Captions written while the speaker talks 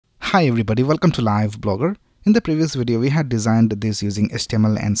Hi everybody, welcome to Live Blogger. In the previous video we had designed this using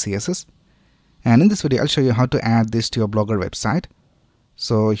HTML and CSS, and in this video I'll show you how to add this to your Blogger website.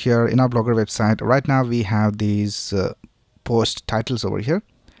 So here in our Blogger website right now we have these post titles over here.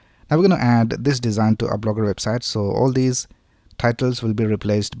 Now we're going to add this design to our Blogger website, so all these titles will be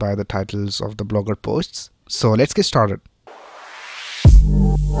replaced by the titles of the Blogger posts. So let's get started.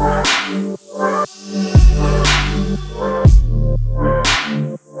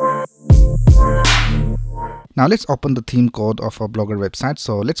 Now let's open the theme code of our Blogger website.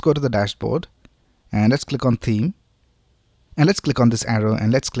 So let's go to the dashboard and let's click on theme, and let's click on this arrow and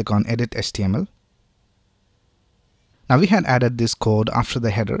let's click on edit HTML. Now we had added this code after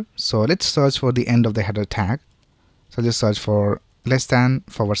the header, so let's search for the end of the header tag. So just search for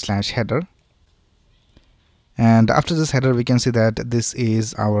 >/header, and after this header we can see that this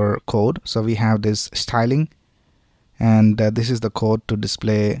is our code. So we have this styling, and this is the code to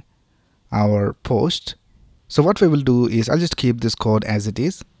display our post. So what we will do is I'll just keep this code as it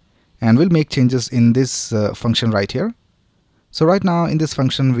is, and we'll make changes in this function right here. So right now in this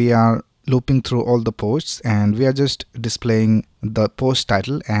function we are looping through all the posts, and we are just displaying the post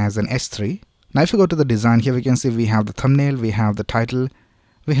title as an S3. Now if you go to the design, here we can see we have the thumbnail, we have the title,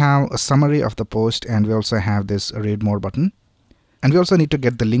 we have a summary of the post, and we also have this read more button. And we also need to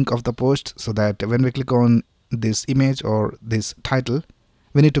get the link of the post, so that when we click on this image or this title,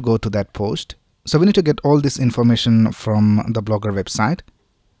 we need to go to that post. So we need to get all this information from the Blogger website.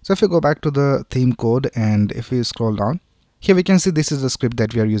 So if you go back to the theme code and if we scroll down, here we can see this is the script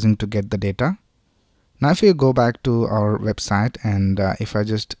that we are using to get the data. Now if you go back to our website, and if I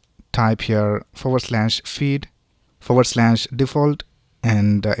just type here /feed /default,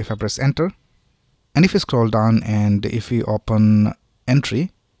 and if I press enter, and if you scroll down and if we open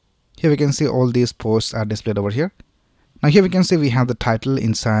entry, here we can see all these posts are displayed over here. Now here we can see we have the title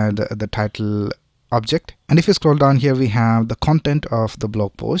inside the title object, and if you scroll down here we have the content of the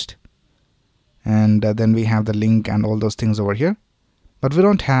blog post, and then we have the link and all those things over here, but we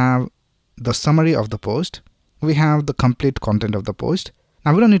don't have the summary of the post. We have the complete content of the post.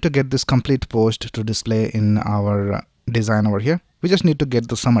 Now we don't need to get this complete post to display in our design over here. We just need to get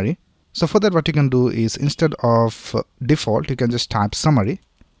the summary. So for that what you can do is, instead of default, you can just type summary,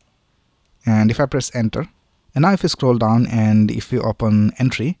 and if I press enter, and now if you scroll down and if we open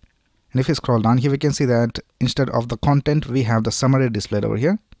entry, and if you scroll down, here we can see that instead of the content we have the summary displayed over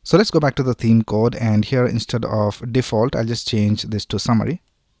here. So let's go back to the theme code, and here instead of default I'll just change this to summary.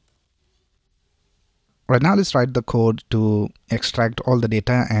 Right now let's write the code to extract all the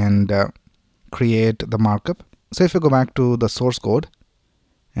data and create the markup. So if you go back to the source code,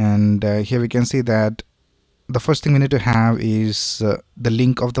 and here we can see that the first thing we need to have is the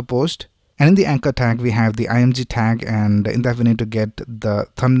link of the post. And in the anchor tag we have the img tag, and in that we need to get the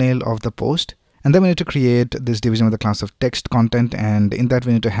thumbnail of the post, and then we need to create this division with the class of text content, and in that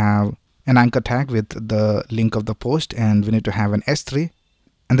we need to have an anchor tag with the link of the post, and we need to have an S3,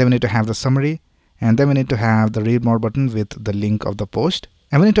 and then we need to have the summary, and then we need to have the read more button with the link of the post,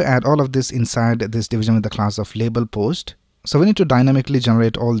 and we need to add all of this inside this division with the class of label post. So we need to dynamically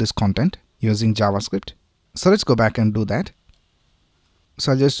generate all this content using JavaScript. So let's go back and do that.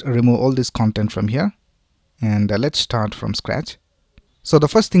 So I'll just remove all this content from here, and let's start from scratch. So the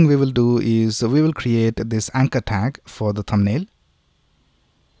first thing we will do is we will create this anchor tag for the thumbnail.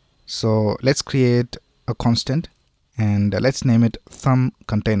 So let's create a constant, and let's name it thumb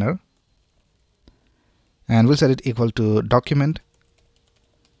container, and we'll set it equal to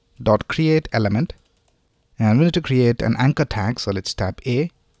document.createElement, and we need to create an anchor tag. So let's type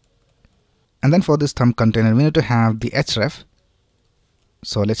A, and then for this thumb container we need to have the href.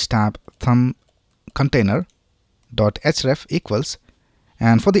 So let's type thumb container.href equals,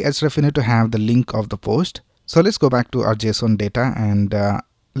 and for the href we need to have the link of the post. So let's go back to our JSON data, and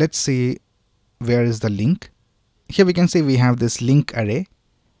let's see where is the link. Here we can see we have this link array,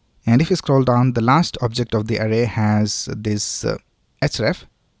 and if you scroll down, the last object of the array has this href,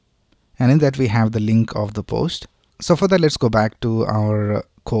 and in that we have the link of the post. So for that let's go back to our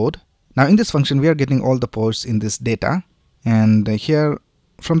code. Now in this function we are getting all the posts in this data, and here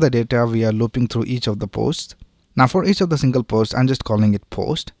from the data we are looping through each of the posts. Now for each of the single posts I'm just calling it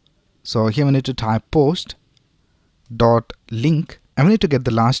post. So here we need to type post dot link, and we need to get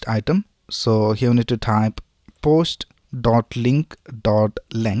the last item. So here we need to type post dot link dot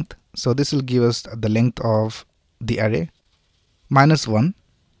length. So this will give us the length of the array -1.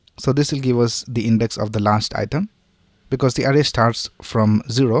 So this will give us the index of the last item. Because the array starts from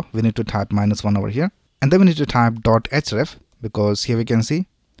 0, we need to type -1 over here, and then we need to type .href, because here we can see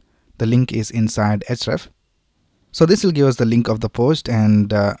the link is inside href. So this will give us the link of the post,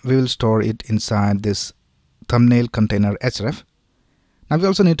 and we will store it inside this thumbnail container href. Now we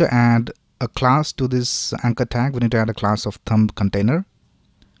also need to add a class to this anchor tag. We need to add a class of thumb container.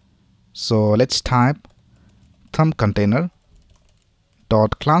 So let's type thumb container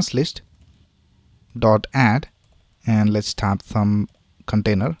dot class list dot add, and let's type thumb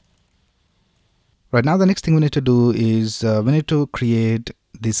container. Right now the next thing we need to do is we need to create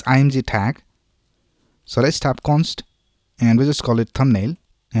this img tag. So let's type const, and we just call it thumbnail,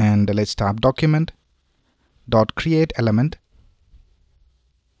 and let's type document dot create element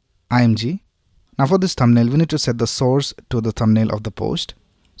img. Now for this thumbnail we need to set the source to the thumbnail of the post.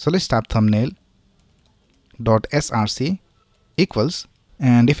 So let's type thumbnail dot src equals,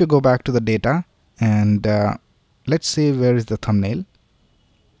 and if you go back to the data and let's see where is the thumbnail.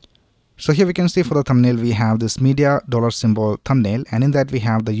 So here we can see for the thumbnail we have this media $symbol thumbnail, and in that we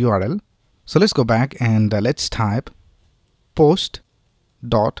have the URL. So let's go back and let's type post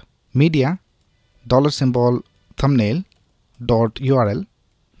dot media $symbol thumbnail dot URL.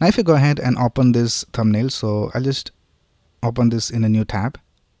 Now if you go ahead and open this thumbnail, so I'll just open this in a new tab.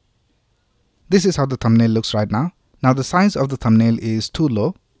 This is how the thumbnail looks right now. Now the size of the thumbnail is too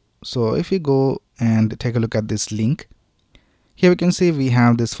low. So if we go and take a look at this link, here we can see we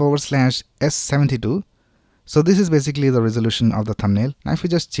have this /s72. So this is basically the resolution of the thumbnail. Now if we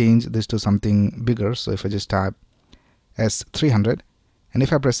just change this to something bigger, so if I just type S300 and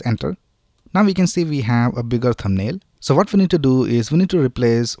if I press enter, now we can see we have a bigger thumbnail. So what we need to do is we need to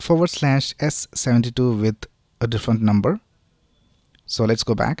replace /s72 with a different number. So let's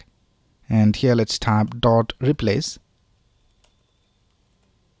go back, and here let's type dot replace,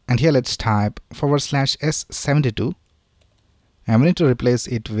 and here let's type /s72, and we need to replace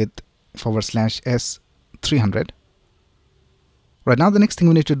it with /s300. Right now the next thing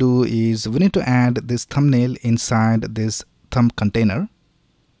we need to do is we need to add this thumbnail inside this thumb container,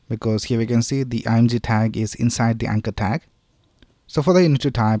 because here we can see the img tag is inside the anchor tag. So for that you need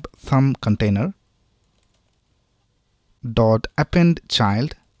to type thumb container dot append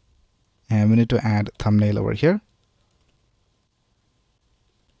child, and we need to add thumbnail over here.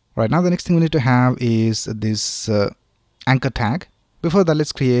 Right now the next thing we need to have is this anchor tag. Before that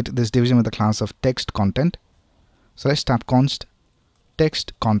let's create this division with the class of text content. So let's type const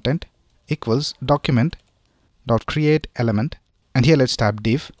text content equals document dot create element, and here let's type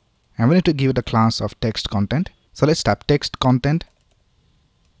div, and we need to give it a class of text content. So let's type text content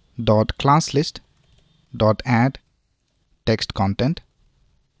dot class list dot add text content.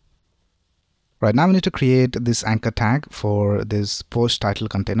 Right now we need to create this anchor tag for this post title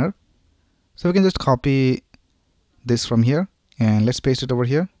container. So we can just copy this from here and let's paste it over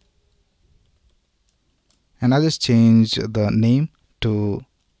here, and I'll just change the name to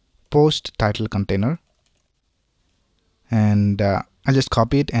post title container, and I'll just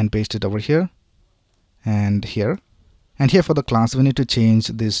copy it and paste it over here and here. And here for the class we need to change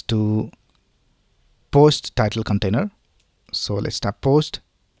this to post title container. So let's type post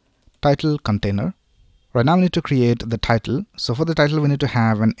title container. Right now we need to create the title. So for the title we need to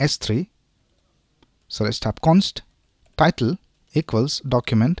have an S3. So let's type const title equals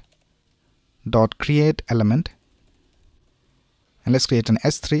document dot create element, and let's create an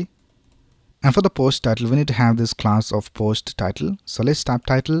S3. And for the post title we need to have this class of post title. So let's type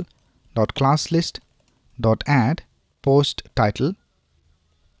title dot class list dot add post title,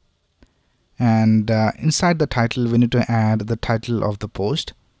 and inside the title we need to add the title of the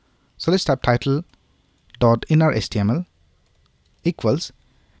post. So let's type title dot inner HTML equals,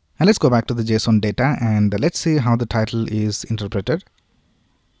 and let's go back to the JSON data and let's see how the title is interpreted.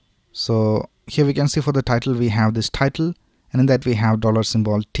 So here we can see for the title we have this title, and in that we have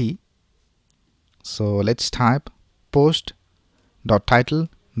 $T. So let's type post dot title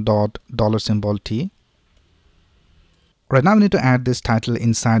dot $T. Right now we need to add this title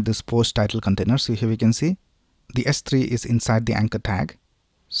inside this post title container. So here we can see the S3 is inside the anchor tag.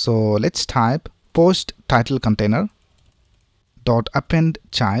 So let's type post title container dot append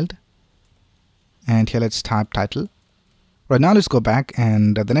child, and here let's type title. Right now let's go back,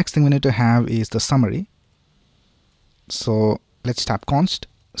 and the next thing we need to have is the summary. So let's type const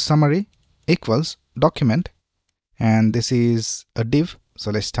summary equals document, and this is a div.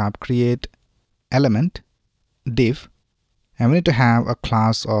 So let's type create element div, and we need to have a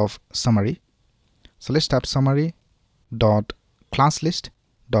class of summary. So let's type summary dot class list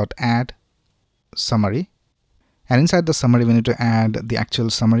dot add summary, and inside the summary we need to add the actual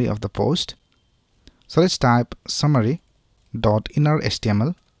summary of the post. So let's type summary dot inner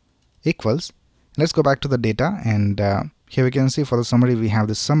HTML equals, let's go back to the data, and here we can see for the summary we have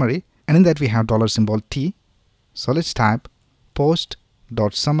this summary, and in that we have $T. So let's type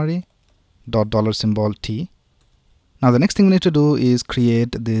post.summary.$t. Now the next thing we need to do is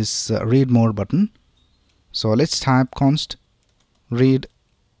create this read more button. So let's type const read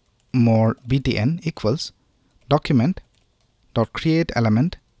more btn equals document.create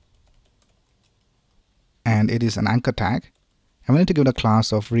element, and it is an anchor tag, and we need to give it a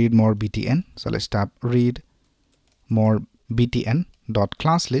class of read more btn. So let's type read more btn dot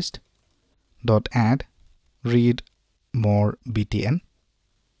class list dot add read more btn,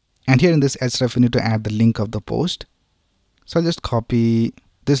 and here in this href we need to add the link of the post. So I'll just copy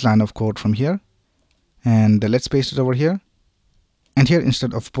this line of code from here and let's paste it over here. And here,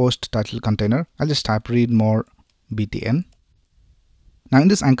 instead of post title container, I'll just type read more btn. Now in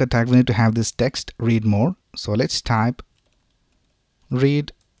this anchor tag we need to have this text read more. So let's type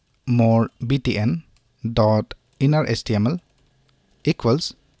read more btn dot inner html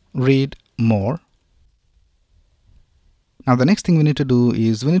equals read more. Now the next thing we need to do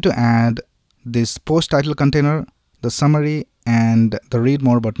is we need to add this post title container, the summary, and the read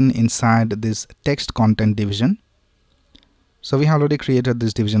more button inside this text content division. So we have already created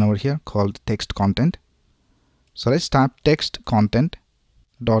this division over here called text content. So let's type text content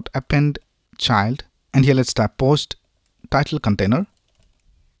dot append child, and here let's type post title container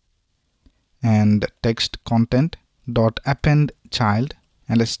and text content dot append child,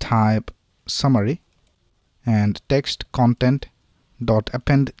 and let's type summary and text content dot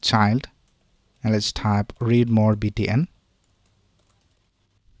append child, and let's type read more btn.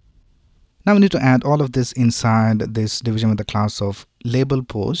 Now we need to add all of this inside this division with the class of label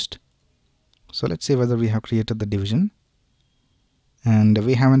post. So let's see whether we have created the division, and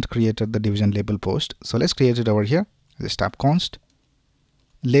we haven't created the division label post. So let's create it over here. Let's type const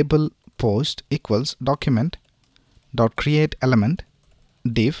label post equals document dot create element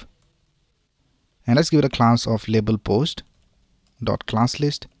div, and let's give it a class of label post dot class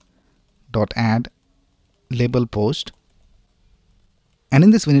list dot add label post. And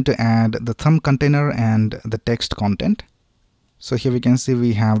in this we need to add the thumb container and the text content. So here we can see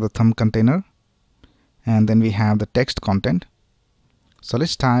we have the thumb container and then we have the text content. So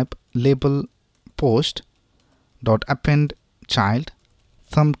let's type label post dot append child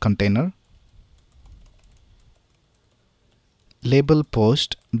thumb container, label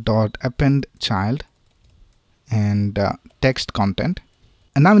post dot append child, and text content.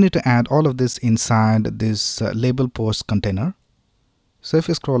 And now we need to add all of this inside this label post container. So if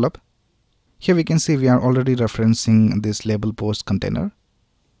you scroll up, here we can see we are already referencing this label post container.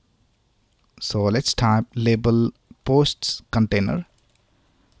 So let's type label posts container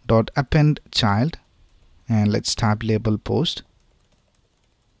dot append child, and let's type label post.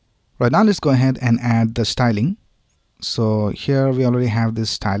 Right now let's go ahead and add the styling. So here we already have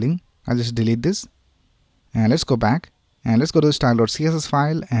this styling. I'll just delete this and let's go back and let's go to the style.css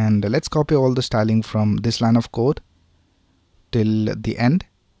file, and let's copy all the styling from this line of code till the end,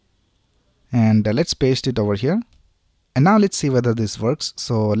 and let's paste it over here. And now let's see whether this works.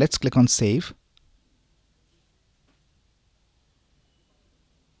 So let's click on save,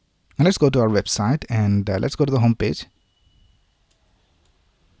 and let's go to our website, and let's go to the home page,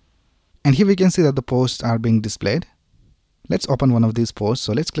 and here we can see that the posts are being displayed. Let's open one of these posts.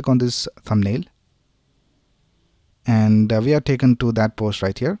 So let's click on this thumbnail, and we are taken to that post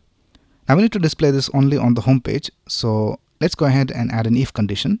right here. Now we need to display this only on the home page. So let's go ahead and add an if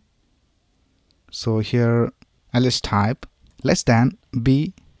condition. So here I'll just type less than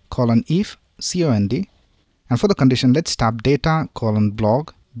b colon if cond, and for the condition let's type data colon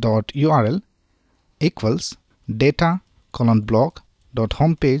blog dot url equals data colon blog dot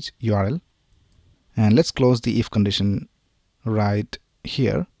homepage url, and let's close the if condition right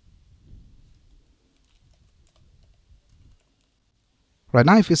here. Right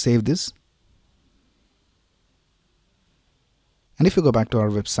now if you save this, and if you go back to our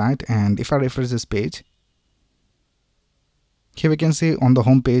website, and if I refresh this page, here we can see on the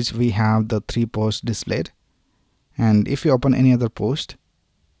home page we have the 3 posts displayed, and if you open any other post,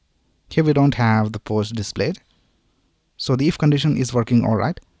 here we don't have the post displayed. So the if condition is working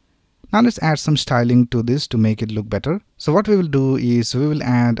alright. Now let's add some styling to this to make it look better. So what we will do is we will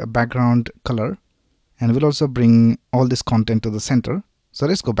add a background color, and we'll also bring all this content to the center. So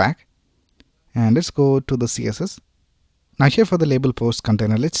let's go back and let's go to the CSS. Now here for the label post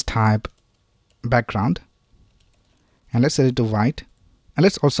container, let's type background and let's set it to white, and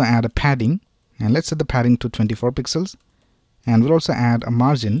let's also add a padding, and let's set the padding to 24 pixels, and we'll also add a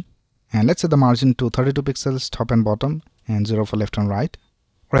margin, and let's set the margin to 32 pixels top and bottom and 0 for left and right.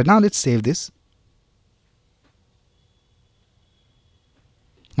 Right now let's save this,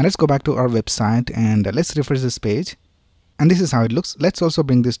 And let's go back to our website and let's refresh this page. And this is how it looks. Let's also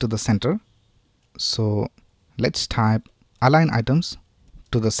bring this to the center. So let's type align items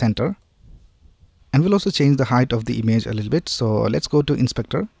to the center. And we'll also change the height of the image a little bit. So let's go to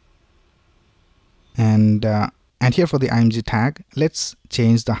inspector. And here for the IMG tag, let's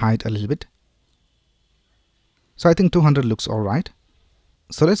change the height a little bit. So I think 200 looks alright.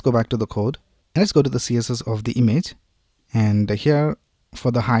 So let's go back to the code and let's go to the CSS of the image. And here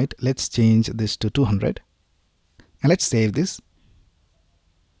for the height, let's change this to 200. And let's save this.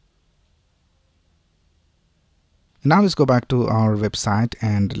 Now let's go back to our website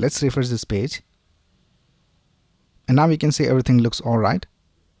and let's refresh this page. And now we can see everything looks alright.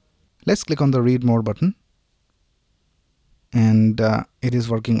 Let's click on the read more button. And it is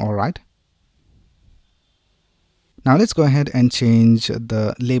working alright. Now let's go ahead and change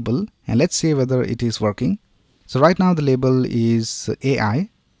the label and let's see whether it is working. So right now the label is AI.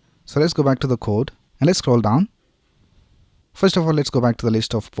 So let's go back to the code and let's scroll down. First of all, let's go back to the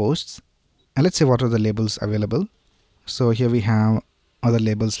list of posts and let's see what are the labels available. So here we have other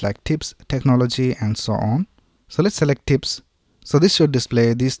labels like tips, technology, and so on. So let's select tips. So this should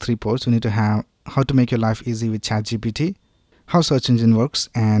display these 3 posts. We need to have how to make your life easy with ChatGPT, how search engine works,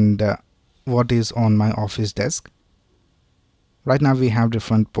 and what is on my office desk. Right now we have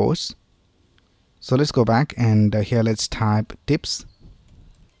different posts. So let's go back and here let's type tips.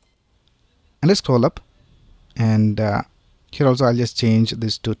 And let's scroll up. And here also I'll just change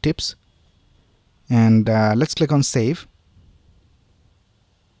this to tips. And let's click on save.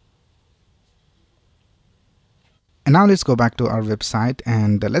 And now let's go back to our website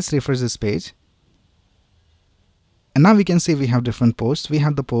and let's refresh this page. And now we can see we have different posts. We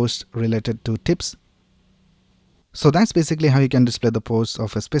have the post related to tips. So that's basically how you can display the posts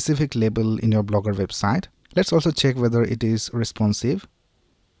of a specific label in your Blogger website. Let's also check whether it is responsive.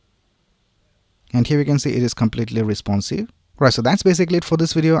 And here we can see it is completely responsive. Right, so that's basically it for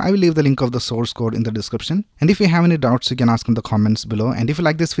this video. I will leave the link of the source code in the description. And if you have any doubts, you can ask in the comments below. And if you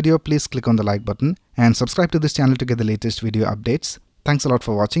like this video, please click on the like button and subscribe to this channel to get the latest video updates. Thanks a lot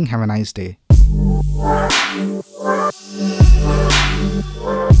for watching. Have a nice day.